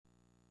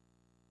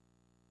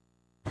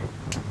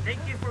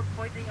Thank you for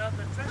pointing out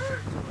the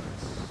treasure to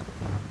us.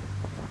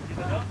 Di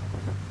ba, no?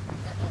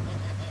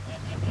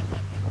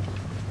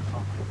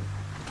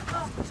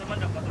 Someone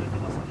na patuloy to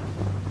us.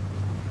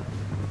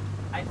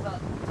 I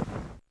thought...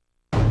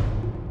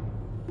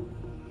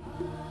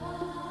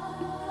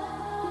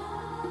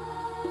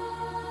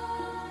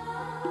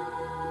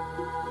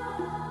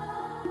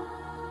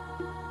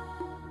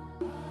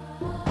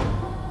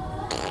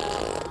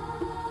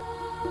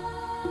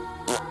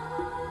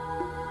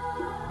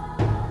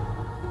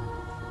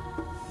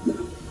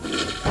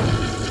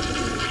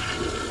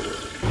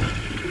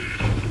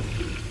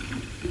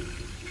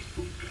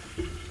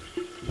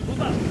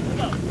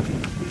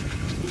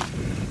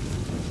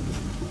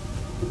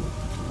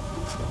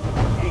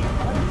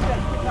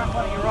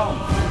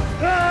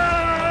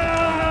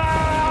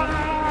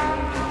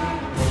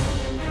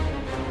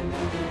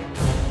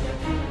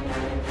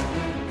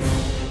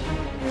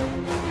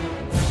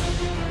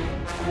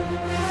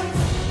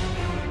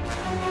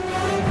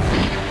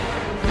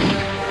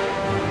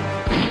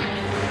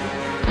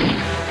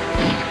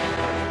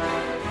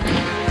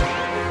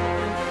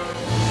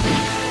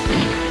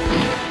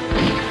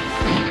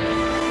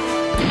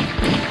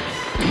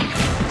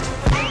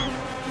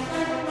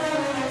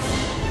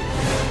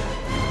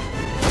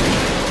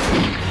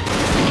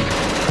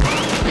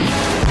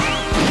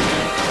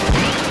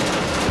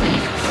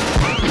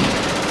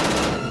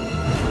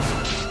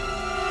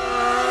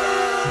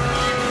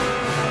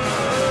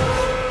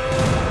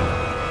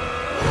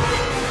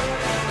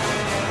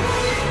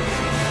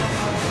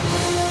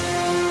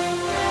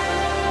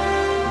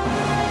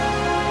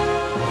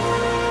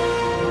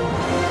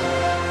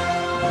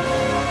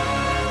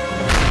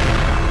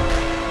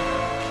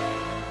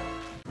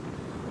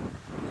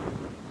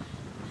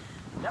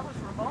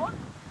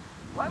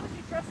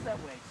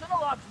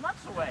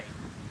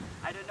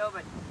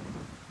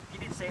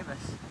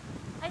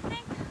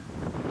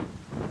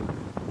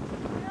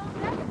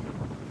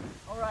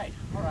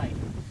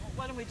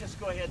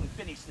 Go ahead and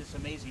finish this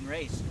amazing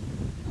race.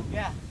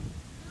 Yeah,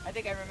 I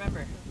think I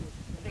remember.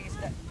 I think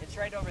it's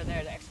right over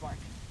there, the X mark.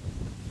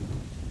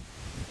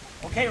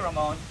 Okay,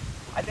 Ramon,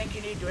 I think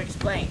you need to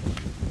explain.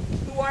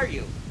 Who are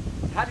you?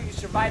 How did you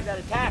survive that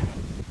attack?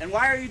 And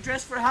why are you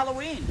dressed for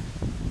Halloween?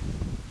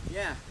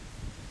 Yeah,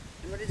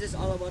 and what is this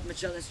all about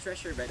Magellan's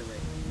treasure, by the way?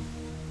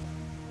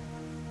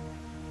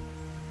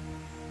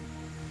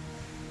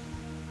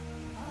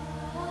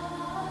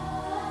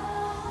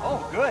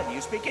 Oh, good,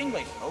 you speak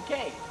English.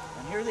 Okay.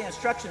 And here are the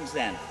instructions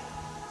then.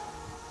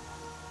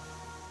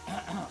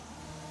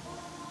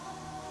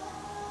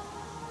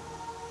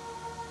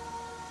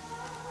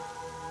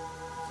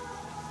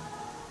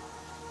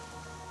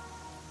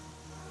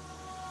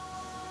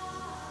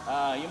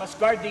 You must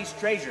guard these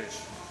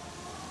treasures.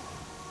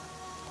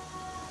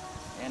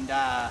 And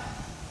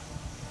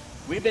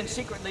we've been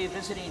secretly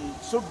visiting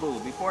Cebu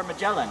before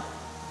Magellan.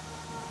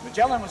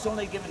 Magellan was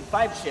only given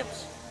 5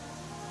 ships,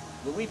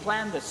 but we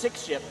planned the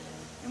 6th ship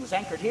and was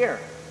anchored here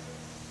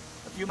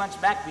a few months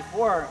back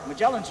before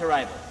Magellan's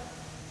arrival,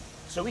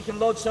 so we can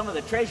load some of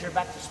the treasure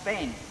back to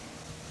Spain.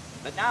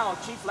 But now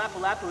Chief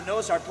Lapu-Lapu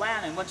knows our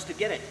plan and wants to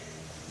get it.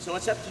 So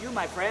it's up to you,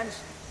 my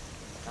friends,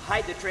 to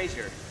hide the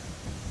treasure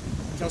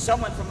until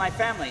someone from my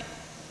family,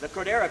 the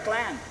Cordera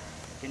clan,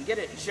 can get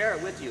it and share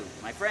it with you,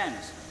 my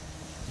friends.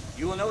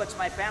 You will know it's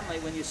my family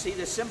when you see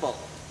this symbol.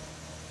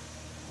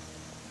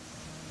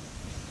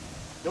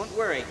 Don't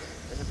worry,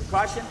 as a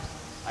precaution,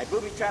 I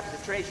booby-trapped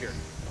the treasure.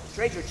 The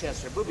treasure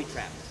chests are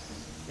booby-trapped.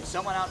 If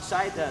someone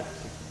outside the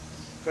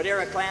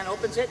Cordera clan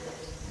opens it,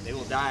 they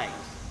will die.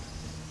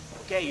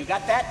 Okay, you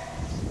got that?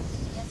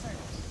 Yes, sir.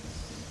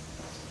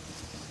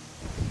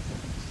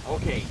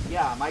 Okay,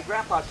 yeah, my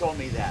grandpa told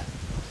me that.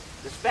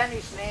 The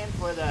Spanish name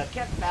for the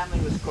Kent family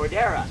was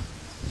Cordera.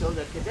 So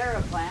the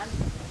Cordera clan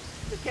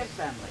is the Kent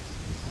family.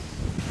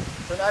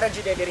 So not ang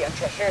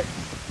treasure.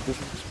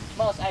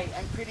 Smalls,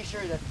 I'm pretty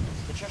sure that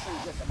the treasure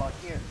is just about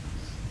here.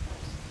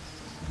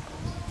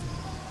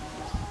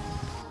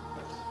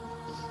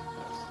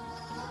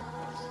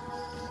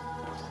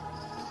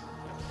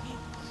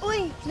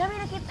 Uy, namin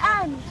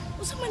nakitaan.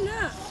 Usa man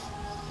na.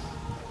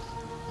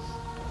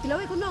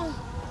 Kilaway ko na.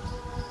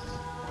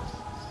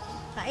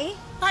 Hai?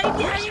 Ay,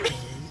 di ay.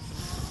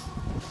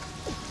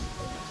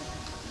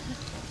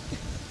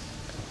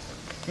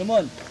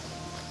 Ramon,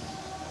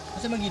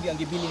 asa magidi ang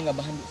gibilin nga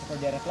bahan sa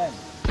Cordera clan?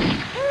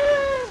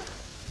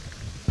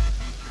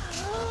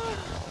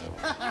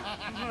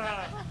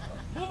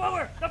 Move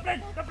over! The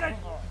plane! The plane!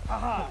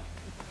 Aha!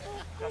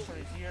 Treasure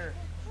is here.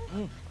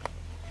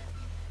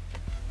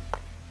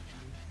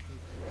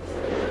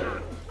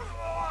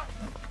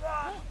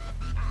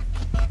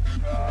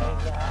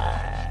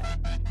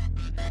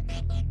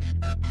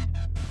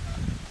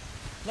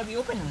 Labi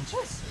open ang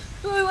chest.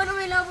 Uy, ano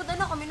may labot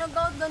na kami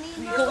nag-out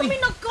ganina. Kami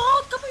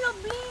nag-out! Kami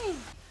nag-bleed!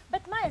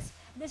 But Miles,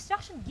 the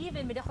instruction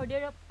given by the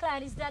Cordera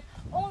clan is that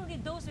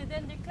only those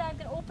within their clan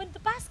can open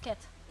the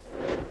basket.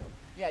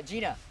 Yeah,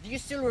 Gina, do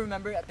you still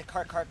remember at the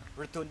Cart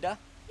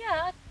Rotunda?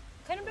 Yeah,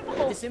 kaya naman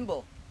ako. The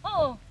symbol.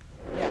 Oo.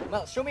 Yeah,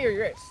 well, show me your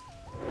wrist.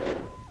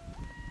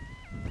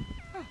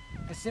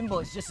 The symbol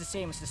is just the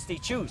same as the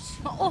state shoes.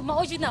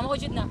 Maujud na.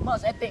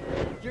 Mas, I think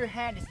your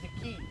hand is the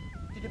key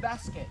to the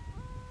basket.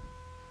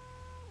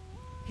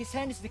 His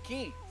hand is the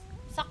key.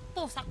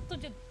 Sakto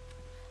jud.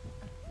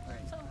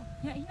 Alright. So,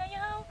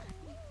 yaw.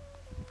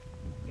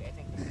 Okay, I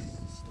think this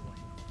is the one.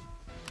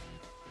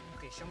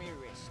 Okay, show me your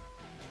wrist.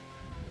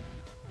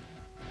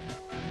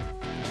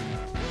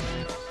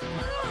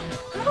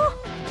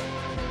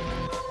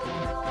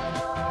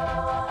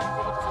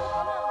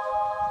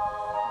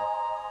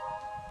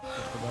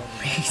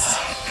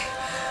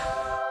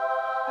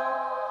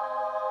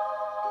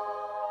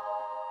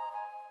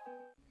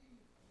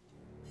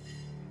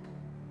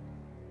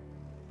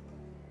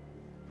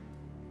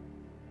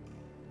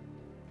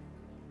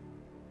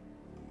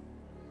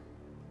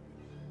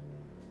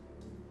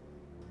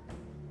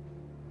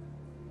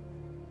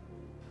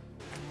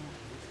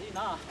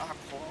 Ah,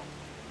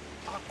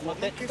 この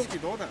景色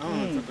どうだ。ちょっ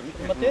と見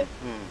て。待って。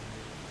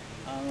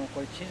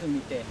これ地図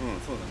見て。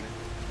そうだね。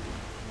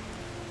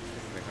地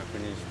図で確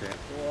認して。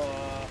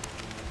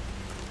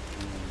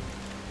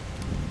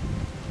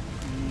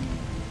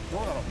ど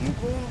うだろう。向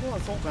こうの方は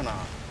そうかな。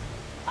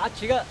あ、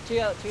違う。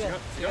じゃ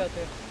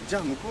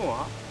あ向こう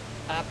は？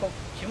あ、こっ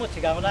ちも違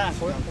うな。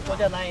ここ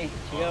じゃない。違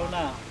う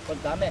な。これ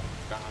ダメ。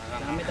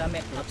ダ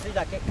メ。暑い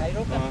だけ帰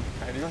ろうか。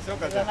帰りましょう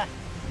かじゃあ。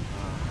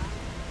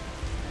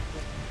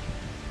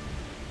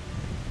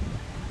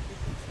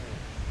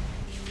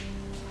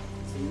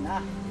いい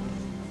な。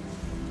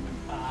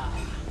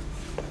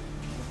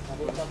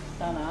食べちゃっ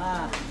た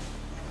な。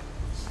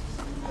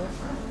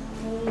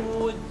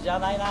じゃ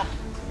ないな。違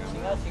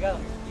う。も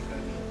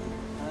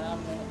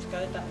う疲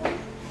れた。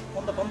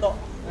今度。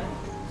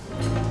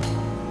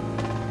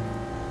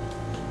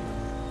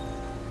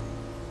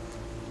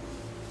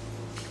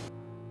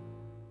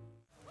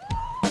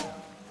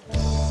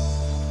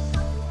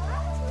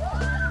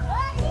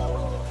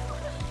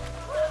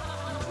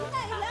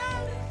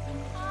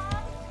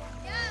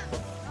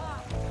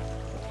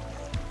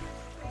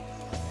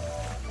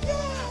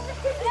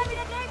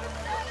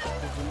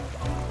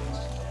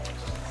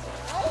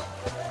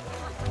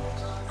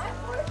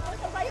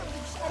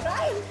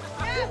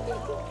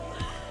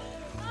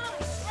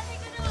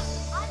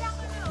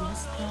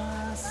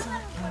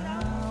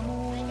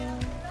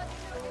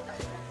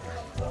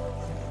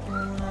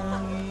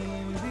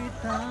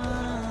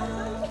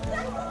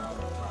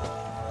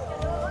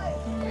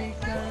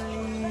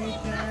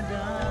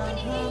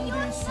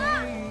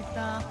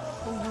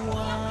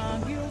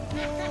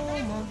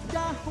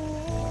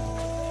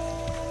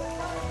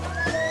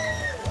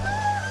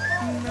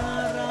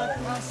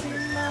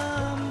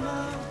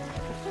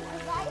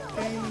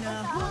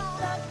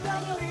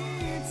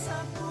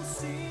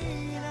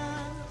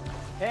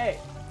Hey!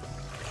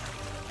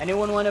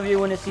 Anyone, one of you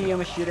want to see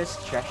Yamashita's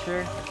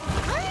treasure?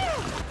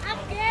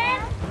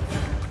 Again?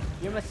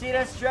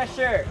 Yamashita's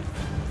treasure!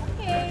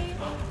 Okay.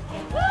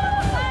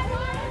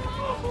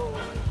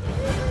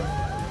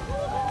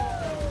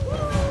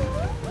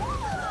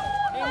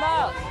 Hey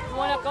Ma, you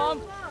wanna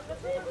come?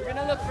 We're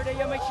gonna look for the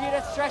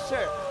Yamashita's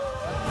treasure.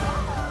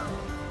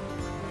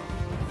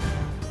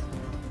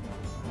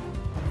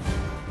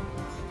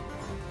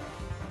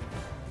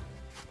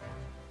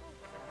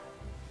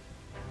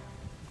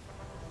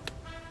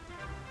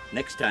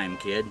 Next time,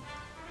 kid.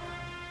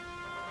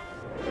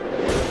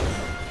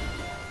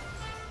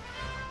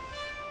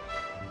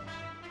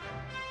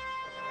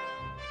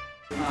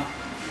 Good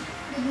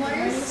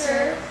morning,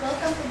 sir.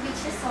 Welcome to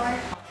Beach Resort.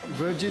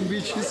 Virgin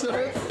Beach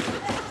Resort.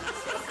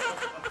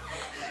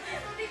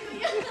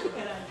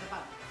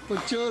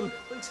 Picture.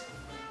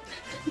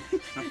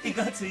 He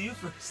got to you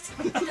first.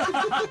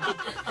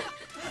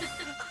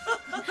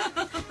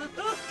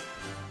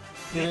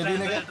 Ready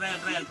na ka?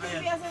 Trial.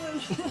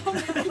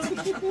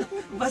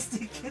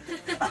 Bastik.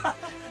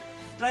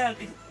 Trial.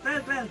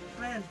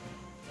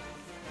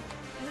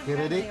 You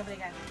ready?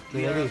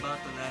 We are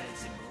about to land in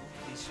Cebu.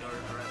 Is your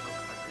arrival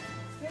card?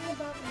 We're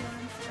about to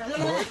land.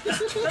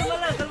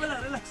 Kalma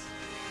lang, relax.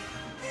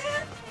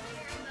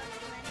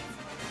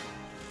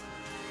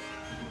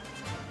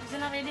 Gusto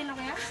na ready na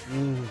kaya?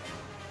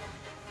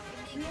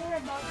 We're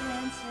about to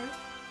land, sir.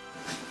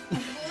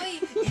 Uy!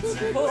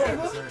 Cebu.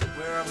 Sir,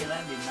 where are we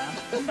landing, ma'am?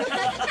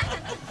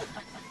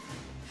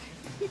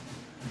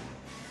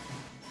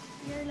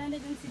 We're landed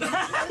in Cebu.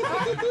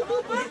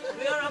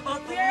 We are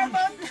about to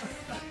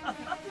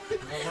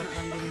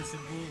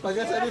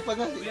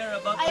Pagas. We are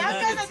about to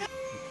land in Cebu.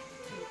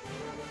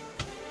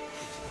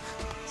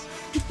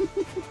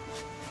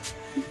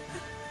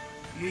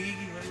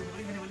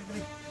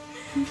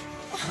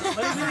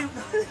 Balik.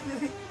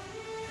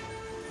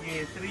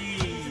 Okay, 3.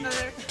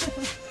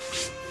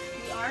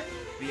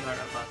 We are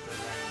about to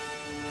land.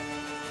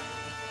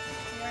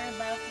 We're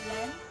about to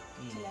land.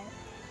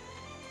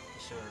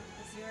 Sure.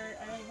 Is your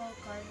arrival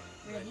card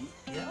ready?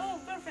 Yeah. Oh,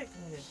 perfect.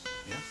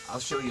 Yeah. I'll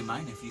show you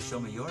mine if you show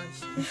me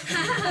yours.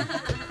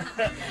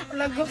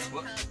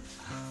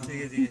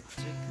 Sige.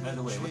 By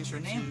the way, what's your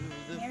name?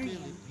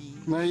 Marian.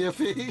 Maria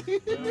Faye.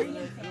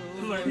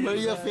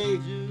 Maria Faye.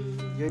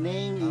 Your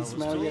name is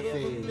Maria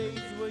Faye.